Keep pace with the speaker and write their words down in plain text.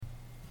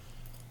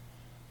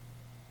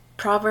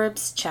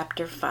Proverbs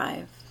Chapter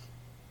 5.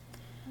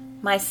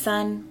 My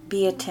son,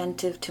 be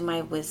attentive to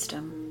my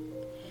wisdom.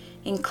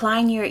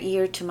 Incline your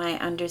ear to my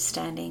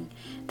understanding,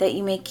 that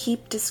you may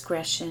keep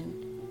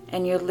discretion,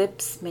 and your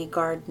lips may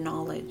guard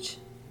knowledge.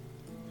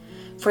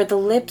 For the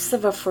lips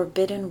of a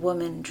forbidden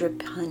woman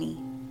drip honey,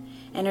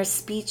 and her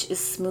speech is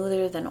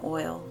smoother than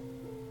oil.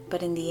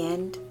 But in the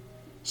end,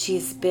 she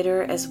is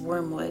bitter as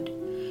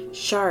wormwood,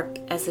 sharp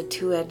as a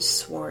two-edged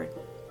sword.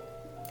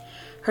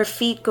 Her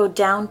feet go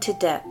down to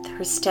death,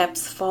 her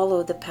steps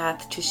follow the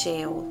path to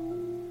Sheol.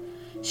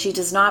 She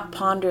does not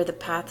ponder the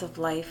path of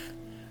life,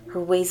 her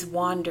ways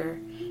wander,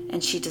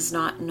 and she does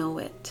not know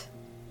it.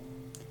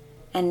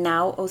 And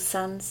now, O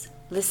sons,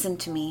 listen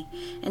to me,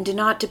 and do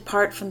not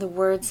depart from the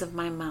words of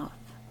my mouth.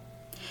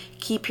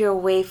 Keep your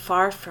way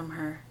far from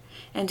her,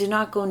 and do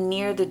not go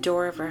near the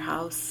door of her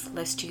house,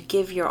 lest you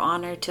give your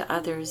honor to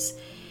others,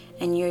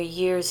 and your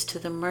years to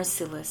the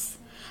merciless,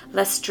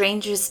 lest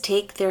strangers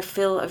take their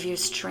fill of your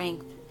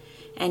strength,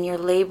 and your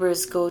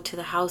labors go to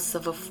the house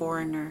of a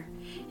foreigner,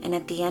 and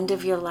at the end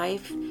of your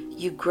life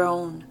you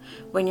groan,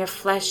 when your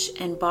flesh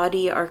and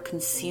body are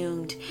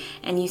consumed,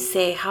 and you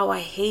say, "How I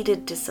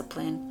hated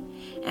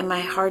discipline, and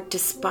my heart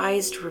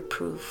despised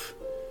reproof.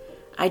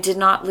 I did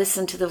not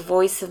listen to the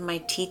voice of my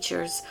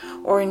teachers,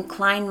 or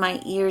incline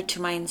my ear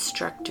to my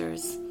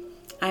instructors.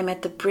 I am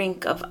at the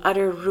brink of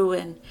utter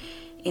ruin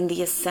in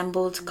the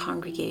assembled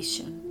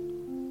congregation."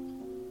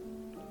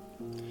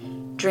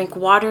 Drink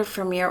water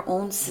from your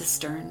own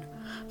cistern,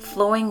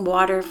 flowing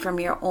water from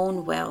your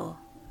own well.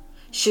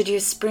 Should your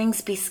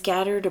springs be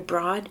scattered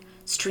abroad,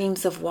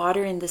 streams of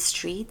water in the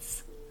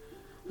streets?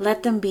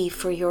 Let them be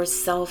for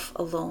yourself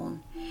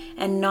alone,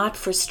 and not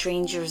for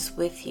strangers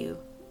with you.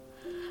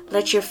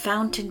 Let your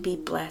fountain be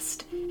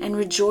blessed, and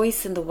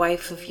rejoice in the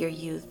wife of your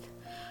youth.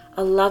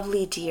 A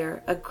lovely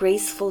deer, a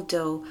graceful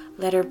doe,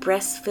 let her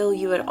breast fill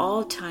you at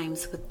all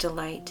times with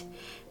delight.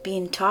 Be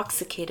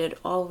intoxicated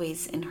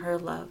always in her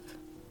love.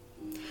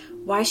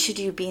 Why should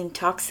you be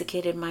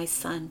intoxicated, my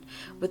son,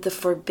 with the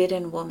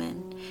forbidden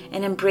woman,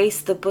 and embrace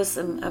the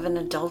bosom of an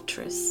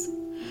adulteress?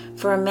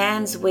 For a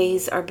man's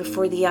ways are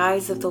before the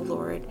eyes of the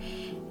Lord,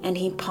 and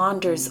he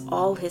ponders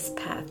all his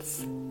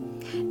paths.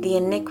 The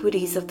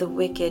iniquities of the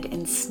wicked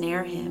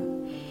ensnare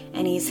him,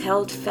 and he is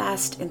held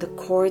fast in the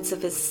cords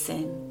of his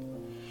sin.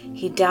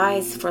 He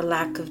dies for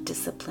lack of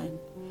discipline,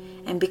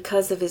 and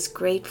because of his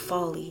great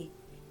folly,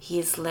 he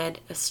is led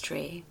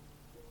astray.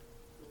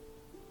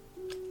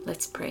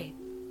 Let's pray.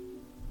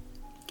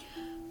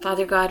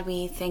 Father God,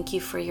 we thank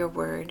you for your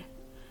word.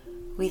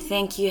 We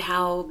thank you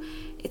how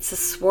it's a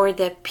sword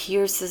that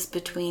pierces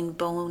between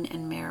bone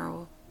and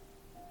marrow.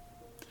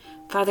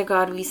 Father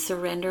God, we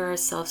surrender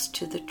ourselves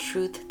to the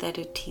truth that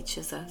it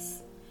teaches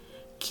us.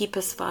 Keep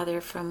us,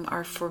 Father, from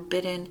our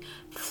forbidden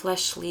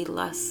fleshly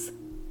lusts.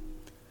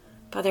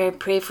 Father, I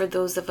pray for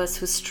those of us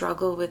who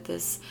struggle with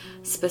this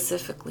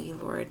specifically,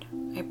 Lord.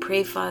 I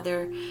pray,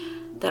 Father,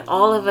 that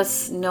all of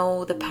us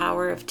know the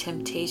power of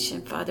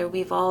temptation, Father.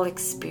 We've all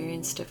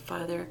experienced it,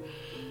 Father.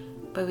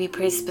 But we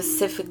pray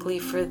specifically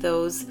for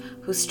those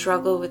who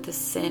struggle with the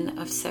sin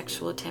of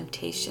sexual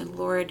temptation.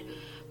 Lord,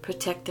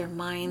 protect their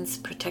minds,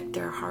 protect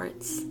their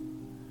hearts.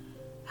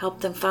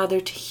 Help them,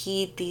 Father, to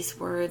heed these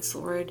words,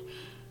 Lord,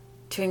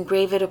 to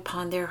engrave it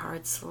upon their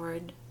hearts,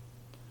 Lord,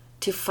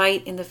 to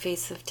fight in the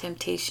face of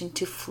temptation,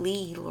 to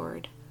flee,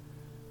 Lord.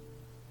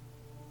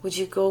 Would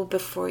you go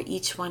before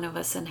each one of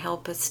us and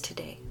help us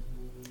today?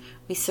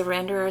 We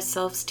surrender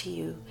ourselves to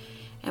you,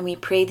 and we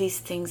pray these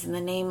things in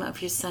the name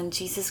of your Son,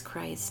 Jesus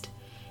Christ,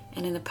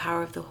 and in the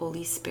power of the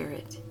Holy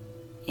Spirit.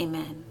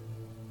 Amen.